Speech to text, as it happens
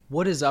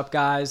What is up,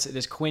 guys? It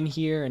is Quinn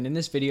here, and in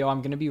this video,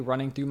 I'm going to be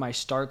running through my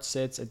start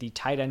sits at the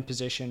tight end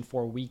position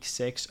for week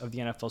 6 of the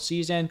NFL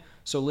season.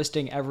 So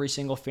listing every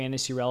single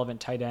fantasy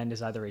relevant tight end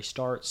as either a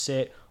start,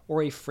 sit,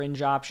 or a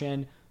fringe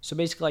option. So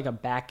basically like a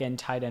back end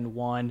tight end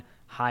 1,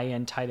 high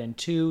end tight end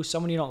 2,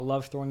 someone you don't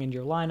love throwing into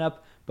your lineup,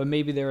 but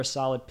maybe they're a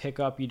solid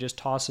pickup. You just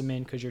toss them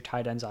in because your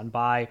tight end's on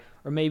bye,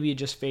 or maybe you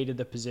just faded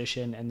the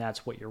position and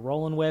that's what you're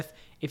rolling with.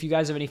 If you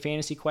guys have any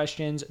fantasy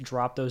questions,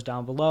 drop those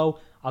down below.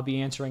 I'll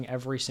be answering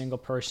every single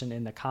person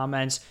in the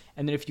comments.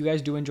 And then if you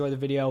guys do enjoy the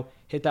video,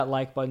 hit that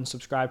like button,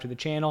 subscribe to the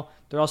channel.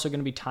 There are also going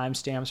to be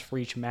timestamps for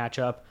each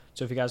matchup.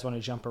 So if you guys want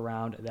to jump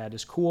around, that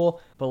is cool.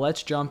 But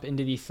let's jump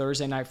into the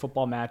Thursday night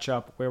football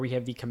matchup where we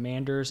have the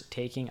Commanders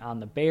taking on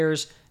the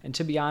Bears. And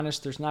to be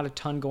honest, there's not a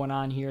ton going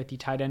on here at the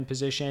tight end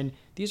position.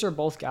 These are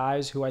both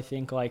guys who I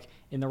think like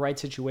in the right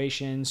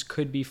situations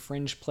could be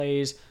fringe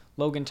plays.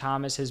 Logan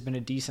Thomas has been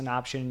a decent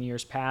option in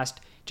years past.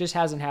 Just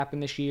hasn't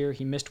happened this year.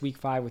 He missed week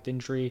 5 with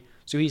injury,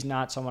 so he's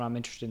not someone I'm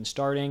interested in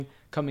starting.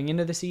 Coming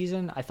into the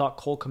season, I thought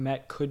Cole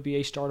Kmet could be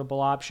a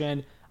startable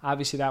option.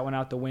 Obviously, that went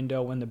out the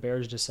window when the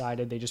Bears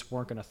decided they just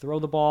weren't going to throw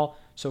the ball,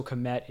 so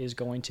Kmet is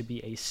going to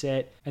be a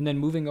sit. And then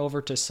moving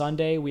over to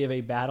Sunday, we have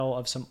a battle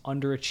of some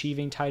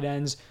underachieving tight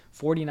ends.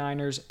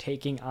 49ers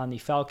taking on the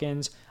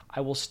Falcons. I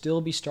will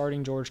still be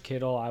starting George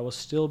Kittle. I will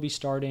still be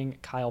starting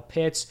Kyle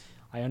Pitts.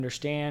 I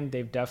understand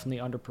they've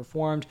definitely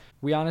underperformed.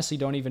 We honestly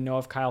don't even know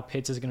if Kyle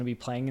Pitts is going to be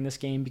playing in this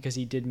game because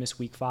he did miss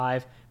week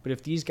 5. But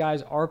if these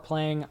guys are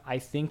playing, I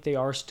think they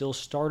are still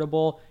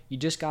startable. You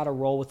just got to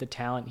roll with the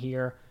talent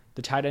here.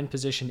 The tight end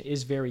position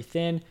is very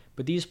thin,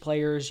 but these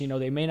players,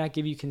 they may not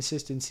give you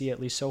consistency, at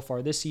least so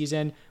far this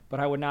season, but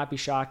I would not be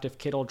shocked if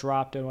Kittle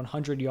dropped a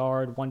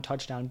 100-yard,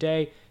 1-touchdown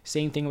day.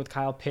 Same thing with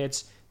Kyle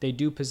Pitts. They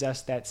do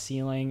possess that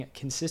ceiling.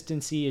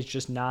 Consistency is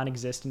just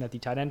non-existent at the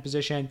tight end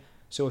position.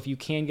 So if you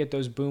can get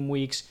those boom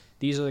weeks,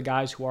 these are the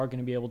guys who are going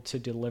to be able to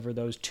deliver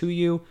those to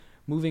you.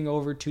 Moving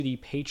over to the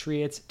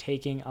Patriots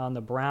taking on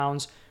the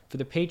Browns. For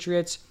the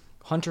Patriots,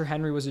 Hunter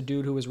Henry was a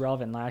dude who was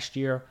relevant last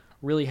year.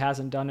 Really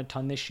hasn't done a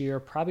ton this year.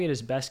 Probably at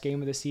his best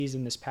game of the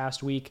season this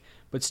past week,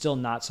 but still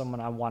not someone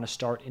I want to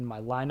start in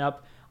my lineup.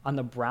 On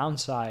the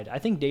Browns side, I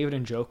think David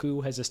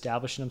Njoku has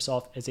established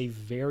himself as a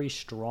very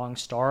strong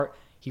start.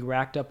 He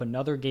racked up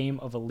another game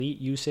of elite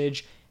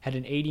usage, had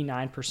an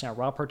 89%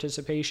 route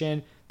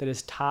participation that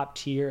is top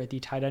tier at the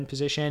tight end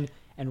position.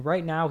 And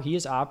right now, he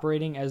is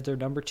operating as their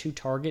number 2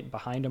 target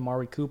behind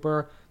Amari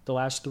Cooper. The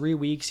last 3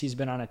 weeks, he's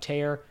been on a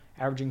tear,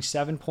 averaging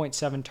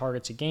 7.7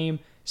 targets a game,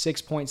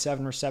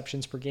 6.7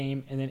 receptions per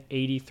game, and then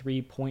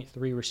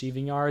 83.3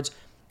 receiving yards.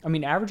 I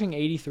mean, averaging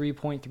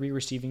 83.3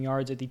 receiving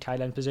yards at the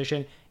tight end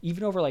position,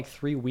 even over like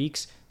 3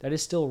 weeks, that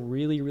is still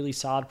really, really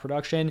solid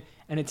production.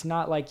 And it's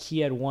not like he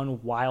had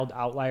one wild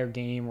outlier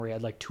game where he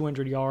had like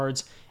 200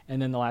 yards,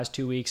 and then the last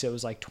 2 weeks it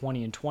was like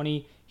 20 and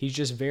 20. He's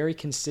just very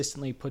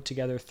consistently put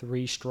together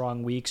 3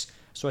 strong weeks.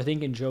 So I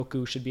think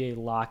Njoku should be a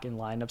lock in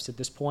lineups at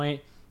this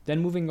point. Then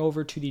moving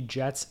over to the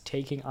Jets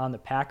taking on the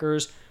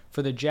Packers.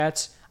 For the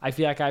Jets, I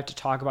feel like I have to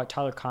talk about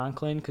Tyler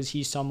Conklin because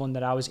he's someone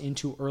that I was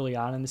into early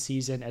on in the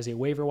season as a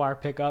waiver wire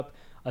pickup,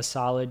 a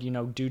solid,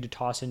 dude to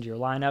toss into your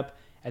lineup.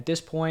 At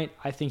this point,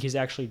 I think he's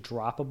actually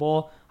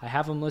droppable. I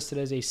have him listed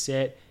as a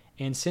sit,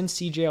 and since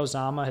CJ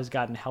Uzomah has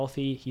gotten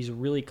healthy, he's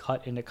really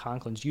cut into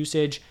Conklin's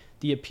usage.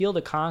 The appeal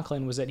to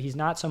Conklin was that he's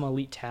not some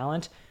elite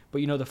talent,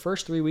 but the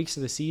first 3 weeks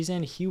of the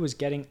season, he was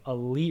getting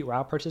elite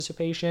route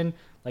participation,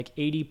 like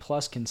 80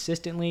 plus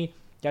consistently.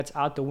 That's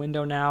out the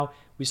window now.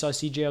 We saw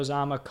CJ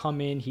Uzomah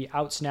come in. He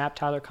outsnapped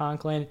Tyler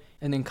Conklin.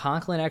 And then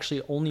Conklin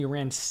actually only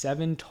ran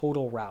 7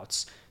 total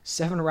routes.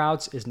 7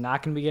 routes is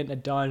not going to be getting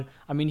it done.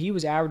 I mean, he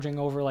was averaging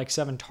over like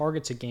 7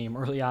 targets a game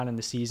early on in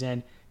the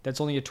season.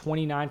 That's only a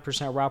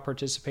 29% route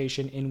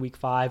participation in week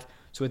 5.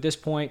 So at this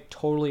point,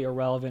 totally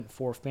irrelevant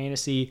for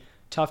fantasy.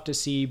 Tough to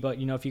see, but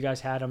if you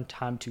guys had him,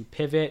 time to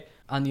pivot.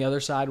 On the other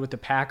side with the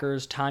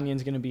Packers,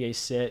 Tanyan's going to be a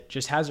sit.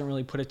 Just hasn't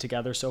really put it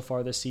together so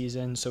far this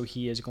season, so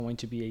he is going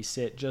to be a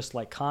sit just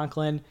like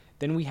Conklin.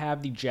 Then we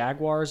have the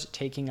Jaguars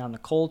taking on the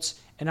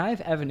Colts, and I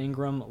have Evan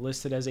Ingram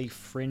listed as a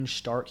fringe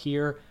start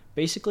here.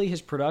 Basically,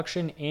 his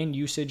production and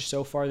usage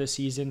so far this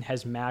season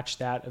has matched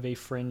that of a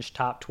fringe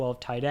top 12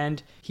 tight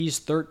end. He's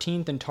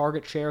 13th in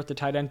target share at the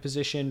tight end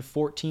position,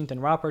 14th in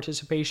route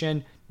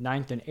participation,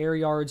 9th in air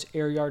yards,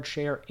 air yard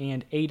share,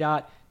 and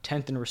ADOT,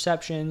 10th in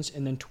receptions,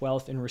 and then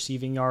 12th in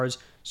receiving yards.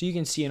 So you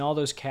can see in all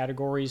those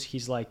categories,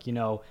 he's like,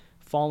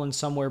 fallen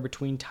somewhere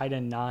between tight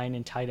end 9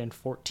 and tight end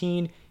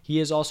 14. He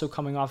is also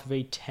coming off of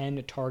a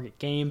 10 target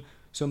game.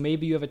 So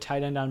maybe you have a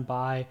tight end on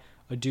bye,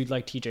 a dude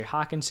like TJ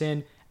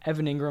Hawkinson.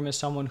 Evan Ingram is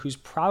someone who's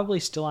probably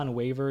still on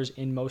waivers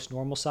in most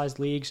normal sized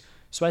leagues.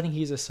 So I think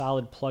he's a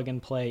solid plug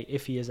and play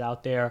if he is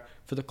out there.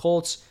 For the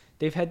Colts,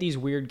 they've had these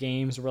weird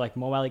games where like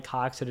Mo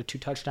Alley-Cox had a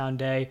 2-touchdown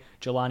day,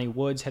 Jelani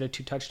Woods had a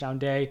 2-touchdown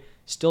day.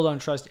 Still don't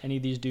trust any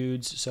of these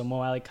dudes. So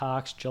Mo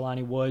Alley-Cox,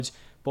 Jelani Woods,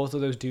 both of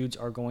those dudes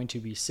are going to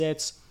be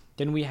sits.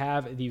 Then we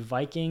have the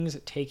Vikings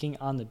taking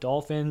on the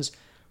Dolphins.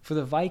 For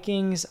the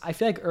Vikings, I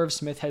feel like Irv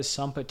Smith has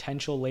some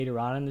potential later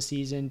on in the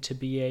season to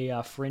be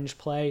a fringe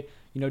play.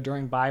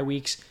 during bye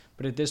weeks.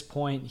 But at this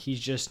point, he's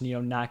just,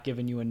 not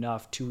giving you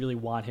enough to really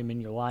want him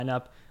in your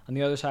lineup. On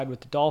the other side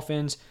with the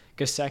Dolphins,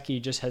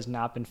 Gesicki just has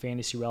not been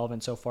fantasy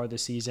relevant so far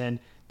this season.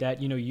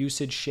 That,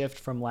 usage shift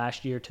from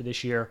last year to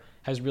this year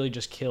has really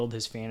just killed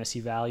his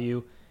fantasy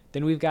value.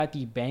 Then we've got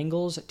the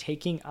Bengals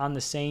taking on the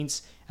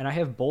Saints, and I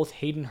have both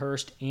Hayden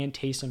Hurst and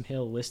Taysom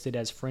Hill listed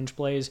as fringe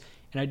plays,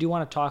 and I do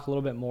want to talk a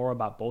little bit more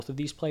about both of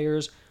these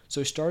players.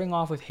 So starting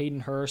off with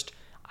Hayden Hurst,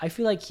 I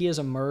feel like he has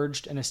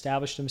emerged and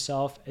established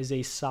himself as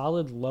a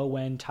solid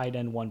low-end tight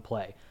end one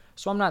play.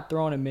 So I'm not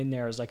throwing him in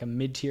there as like a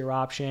mid-tier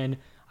option.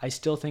 I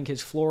still think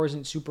his floor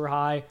isn't super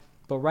high,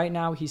 but right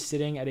now he's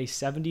sitting at a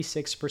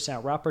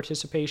 76% route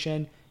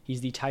participation.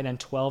 He's the tight end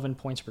 12 in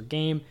points per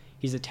game.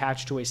 He's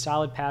attached to a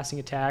solid passing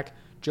attack.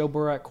 Joe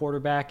Burrow at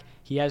quarterback,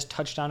 he has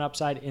touchdown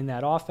upside in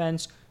that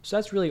offense. So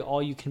that's really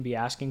all you can be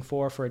asking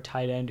for a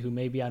tight end who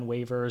may be on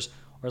waivers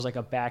or is like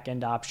a back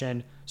end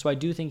option. So I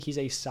do think he's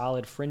a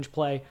solid fringe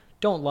play.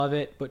 Don't love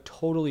it, but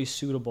totally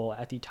suitable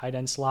at the tight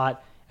end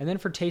slot. And then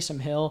for Taysom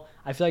Hill,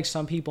 I feel like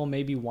some people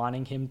may be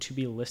wanting him to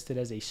be listed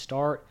as a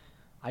start.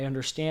 I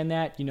understand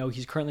that.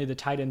 He's currently the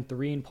tight end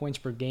 3 in points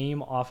per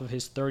game off of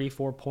his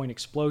 34-point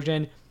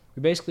explosion.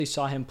 We basically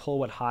saw him pull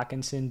what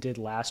Hawkinson did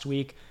last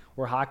week,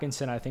 where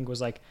Hawkinson, I think,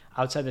 was like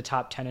outside the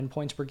top 10 in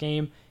points per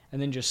game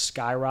and then just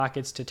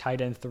skyrockets to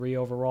tight end 3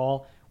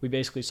 overall. We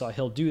basically saw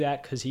Hill do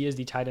that because he is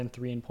the tight end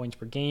 3 in points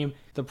per game.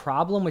 The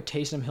problem with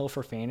Taysom Hill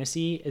for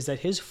fantasy is that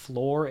his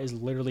floor is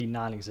literally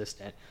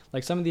non-existent.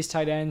 Like some of these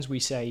tight ends, we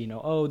say,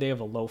 they have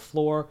a low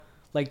floor.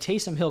 Like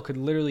Taysom Hill could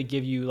literally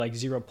give you like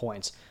 0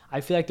 points.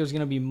 I feel like there's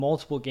going to be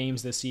multiple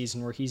games this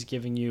season where he's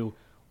giving you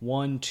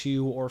 1,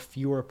 2, or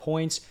fewer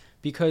points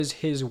because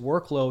his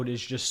workload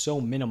is just so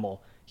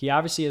minimal. He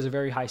obviously has a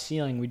very high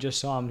ceiling. We just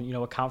saw him,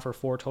 account for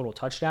 4 total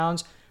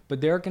touchdowns,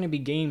 but there are going to be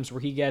games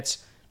where he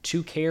gets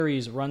 2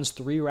 carries, runs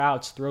 3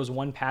 routes, throws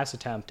 1 pass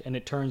attempt, and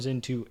it turns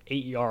into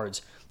 8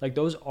 yards. Like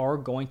those are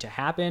going to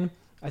happen.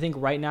 I think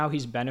right now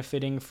he's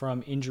benefiting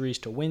from injuries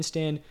to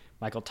Winston,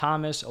 Michael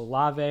Thomas,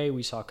 Olave.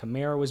 We saw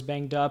Kamara was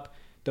banged up.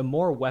 The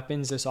more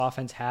weapons this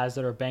offense has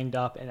that are banged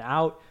up and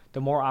out,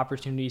 the more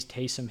opportunities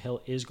Taysom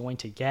Hill is going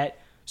to get.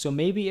 So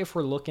maybe if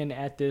we're looking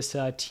at this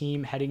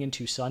team heading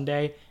into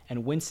Sunday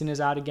and Winston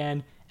is out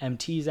again,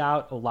 MT's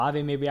out,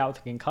 Olave may be out with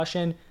a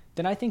concussion,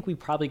 then I think we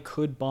probably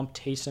could bump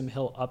Taysom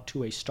Hill up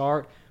to a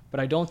start. But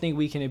I don't think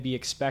we can be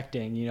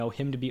expecting,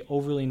 him to be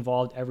overly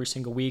involved every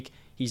single week.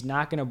 He's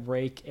not going to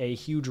break a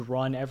huge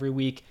run every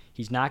week.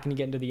 He's not going to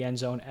get into the end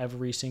zone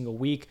every single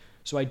week.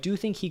 So I do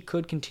think he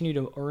could continue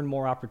to earn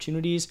more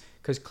opportunities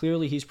because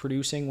clearly he's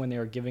producing when they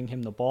are giving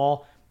him the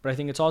ball. But I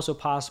think it's also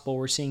possible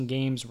we're seeing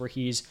games where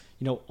he's,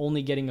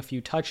 only getting a few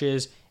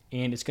touches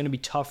and it's going to be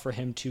tough for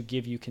him to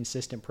give you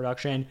consistent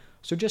production.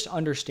 So just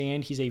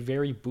understand he's a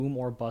very boom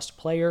or bust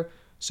player.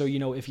 So,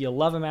 if you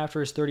love him after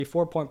his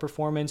 34-point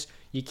performance,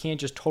 you can't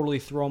just totally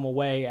throw him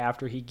away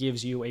after he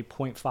gives you a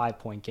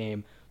 0.5-point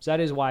game. So that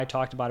is why I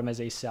talked about him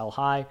as a sell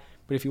high.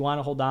 But if you want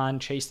to hold on,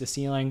 chase the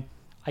ceiling,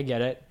 I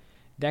get it.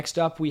 Next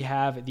up, we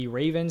have the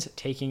Ravens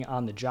taking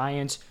on the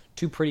Giants.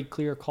 2 pretty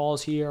clear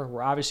calls here.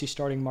 We're obviously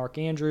starting Mark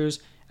Andrews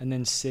and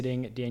then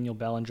sitting Daniel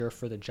Bellinger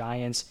for the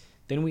Giants.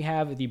 Then we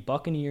have the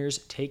Buccaneers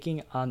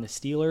taking on the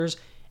Steelers.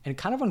 And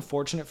kind of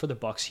unfortunate for the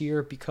Bucs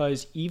here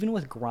because even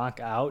with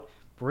Gronk out,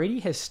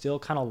 Brady has still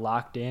kind of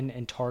locked in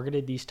and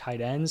targeted these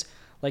tight ends.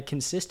 Like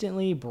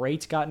consistently,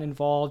 Brate's gotten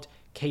involved.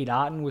 Cade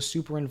Otton was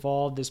super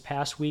involved this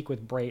past week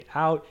with Brate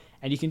out.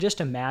 And you can just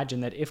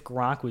imagine that if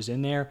Gronk was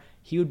in there,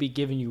 he would be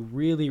giving you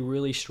really,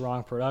 really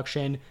strong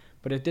production.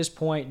 But at this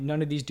point,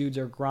 none of these dudes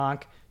are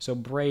Gronk. So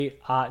Brate,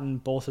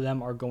 Otton, both of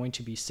them are going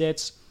to be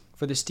sits.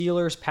 For the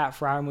Steelers, Pat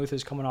Freiermuth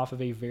is coming off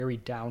of a very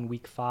down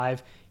week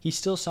 5. He's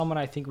still someone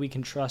I think we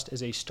can trust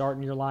as a start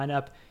in your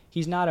lineup.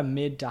 He's not a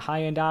mid to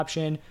high end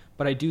option,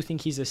 but I do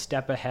think he's a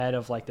step ahead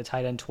of like the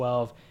tight end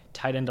 12,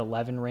 tight end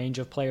 11 range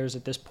of players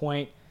at this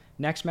point.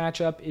 Next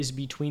matchup is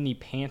between the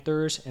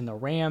Panthers and the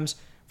Rams.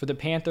 For the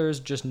Panthers,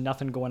 just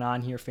nothing going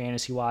on here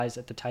fantasy-wise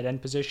at the tight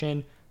end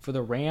position. For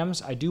the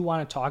Rams, I do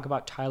want to talk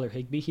about Tyler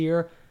Higbee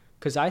here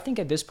because I think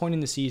at this point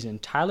in the season,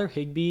 Tyler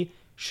Higbee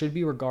should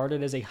be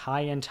regarded as a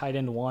high-end tight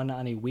end 1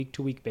 on a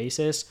week-to-week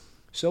basis.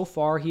 So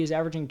far, he is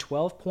averaging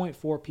 12.4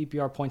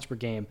 PPR points per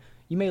game.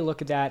 You may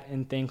look at that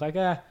and think like,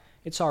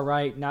 it's all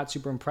right, not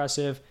super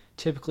impressive.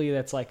 Typically,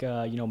 that's like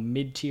a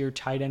mid-tier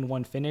tight end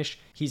 1 finish.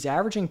 He's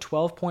averaging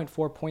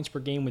 12.4 points per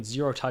game with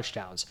 0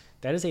 touchdowns.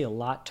 That is a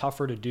lot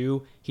tougher to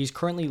do. He's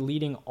currently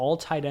leading all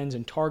tight ends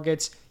in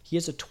targets. He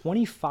has a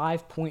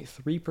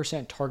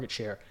 25.3% target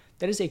share.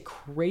 That is a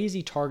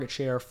crazy target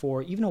share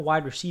for even a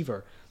wide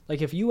receiver.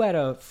 Like if you had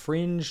a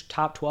fringe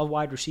top 12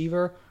 wide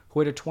receiver who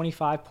had a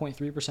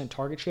 25.3%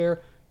 target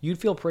share, you'd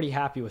feel pretty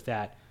happy with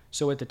that.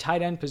 So at the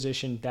tight end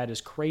position, that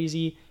is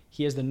crazy.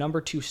 He has the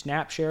number 2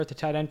 snap share at the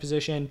tight end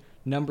position,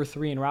 number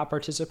 3 in route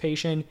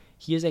participation.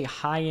 He is a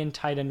high-end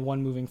tight end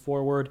 1 moving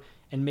forward,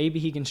 and maybe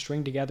he can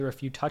string together a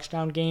few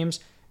touchdown games.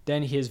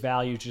 Then his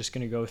value is just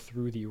going to go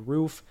through the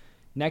roof.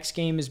 Next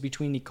game is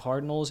between the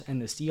Cardinals and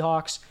the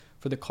Seahawks.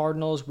 For the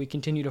Cardinals, we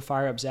continue to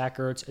fire up Zach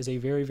Ertz as a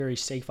very, very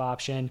safe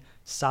option,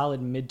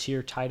 solid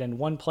mid-tier tight end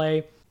one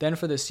play. Then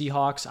for the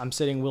Seahawks, I'm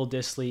sitting Will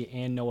Dissly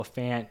and Noah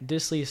Fant.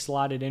 Dissly is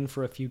slotted in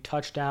for a few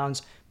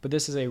touchdowns, but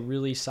this is a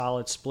really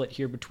solid split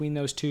here between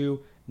those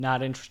two.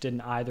 Not interested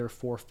in either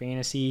for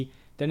fantasy.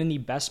 Then in the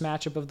best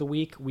matchup of the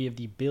week, we have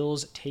the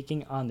Bills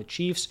taking on the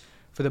Chiefs.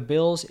 For the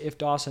Bills, if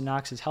Dawson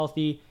Knox is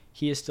healthy,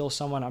 he is still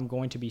someone I'm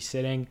going to be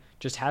sitting.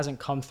 Just hasn't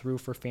come through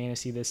for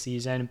fantasy this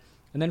season.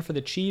 And then for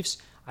the Chiefs,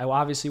 I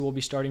obviously will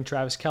be starting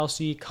Travis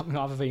Kelce coming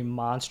off of a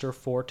monster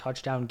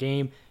 4-touchdown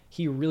game.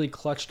 He really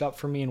clutched up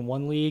for me in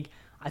one league.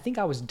 I think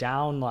I was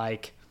down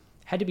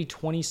had to be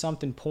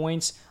 20-something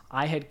points.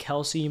 I had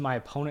Kelce. My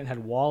opponent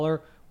had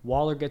Waller.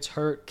 Waller gets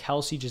hurt.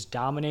 Kelce just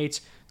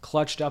dominates.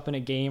 Clutched up in a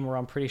game where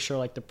I'm pretty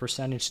sure the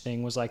percentage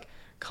thing was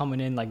coming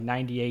in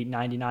 98,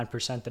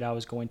 99% that I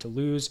was going to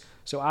lose.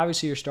 So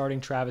obviously you're starting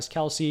Travis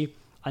Kelce.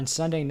 On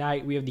Sunday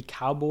night, we have the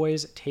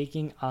Cowboys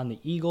taking on the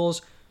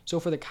Eagles. So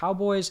for the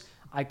Cowboys,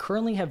 I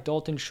currently have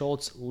Dalton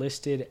Schultz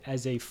listed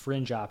as a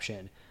fringe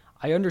option.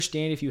 I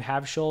understand if you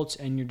have Schultz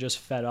and you're just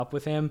fed up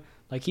with him.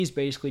 He's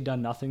basically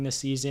done nothing this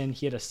season.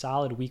 He had a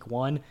solid week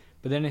 1,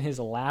 but then in his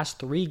last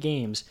 3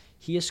 games,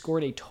 he has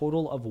scored a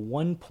total of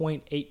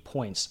 1.8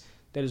 points.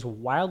 That is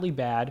wildly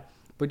bad,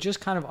 but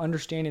just kind of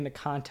understanding the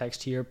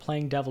context here,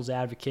 playing devil's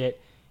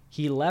advocate,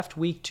 he left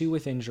week 2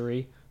 with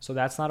injury, so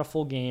that's not a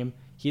full game.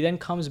 He then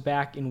comes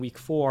back in week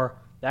 4.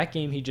 That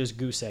game he just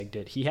goose-egged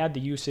it. He had the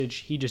usage,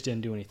 he just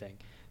didn't do anything.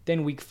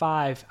 Then week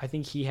 5, I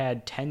think he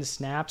had 10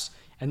 snaps,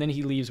 and then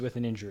he leaves with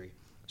an injury.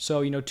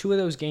 So, 2 of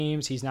those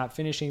games, he's not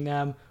finishing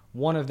them.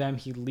 One of them,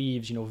 he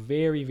leaves,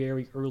 very,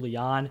 very early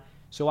on.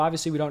 So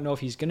obviously we don't know if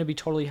he's going to be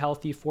totally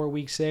healthy for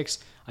week 6.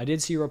 I did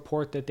see a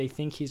report that they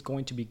think he's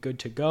going to be good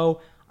to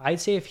go.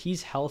 I'd say if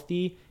he's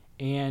healthy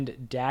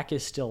and Dak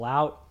is still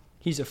out,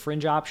 he's a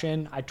fringe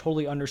option. I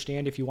totally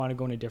understand if you want to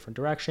go in a different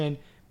direction.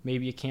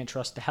 Maybe you can't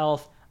trust the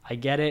health. I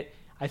get it.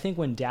 I think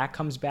when Dak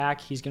comes back,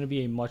 he's going to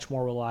be a much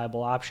more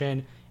reliable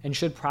option and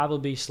should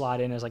probably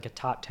slot in as a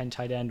top 10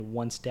 tight end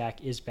once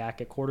Dak is back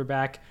at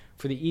quarterback.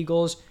 For the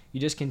Eagles, you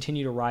just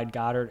continue to ride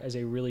Goddard as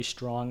a really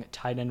strong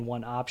tight end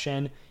 1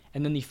 option.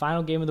 And then the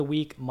final game of the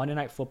week, Monday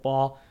Night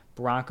Football,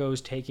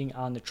 Broncos taking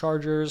on the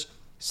Chargers.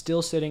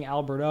 Still sitting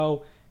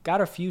Alberto.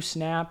 Got a few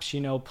snaps,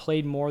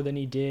 played more than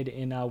he did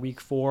in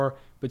week 4,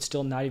 but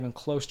still not even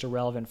close to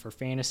relevant for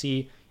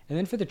fantasy. And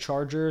then for the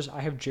Chargers, I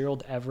have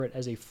Gerald Everett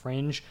as a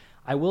fringe.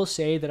 I will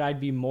say that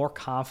I'd be more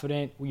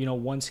confident,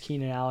 once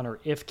Keenan Allen or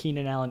if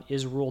Keenan Allen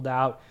is ruled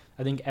out.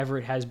 I think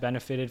Everett has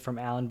benefited from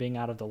Allen being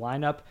out of the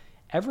lineup.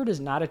 Everett is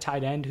not a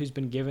tight end who's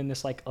been given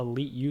this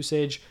elite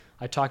usage.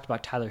 I talked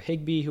about Tyler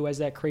Higbee, who has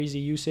that crazy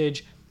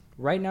usage.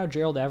 Right now,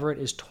 Gerald Everett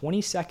is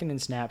 22nd in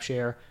snap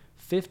share,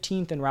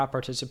 15th in route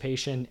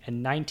participation,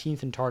 and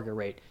 19th in target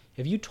rate.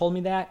 If you told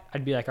me that,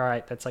 I'd be all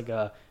right, that's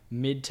a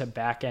mid to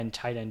back end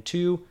tight end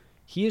 2.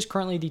 He is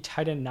currently the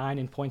tight end 9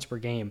 in points per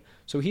game.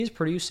 So he is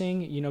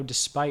producing,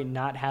 despite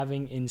not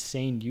having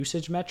insane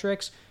usage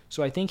metrics.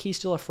 So I think he's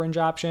still a fringe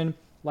option.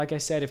 Like I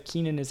said, if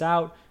Keenan is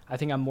out, I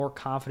think I'm more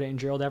confident in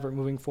Gerald Everett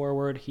moving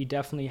forward. He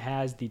definitely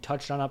has the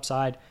touchdown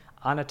upside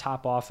on a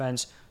top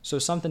offense, so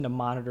something to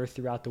monitor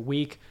throughout the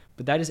week.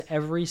 But that is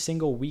every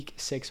single week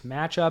 6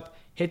 matchup.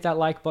 Hit that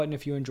like button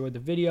if you enjoyed the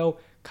video.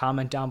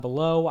 Comment down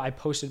below. I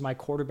posted my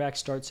quarterback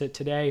start sit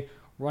today.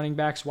 Running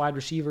backs, wide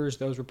receivers,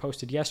 those were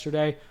posted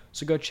yesterday.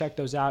 So go check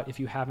those out if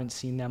you haven't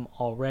seen them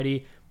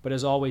already. But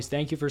as always,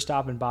 thank you for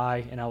stopping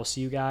by, and I will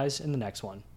see you guys in the next one.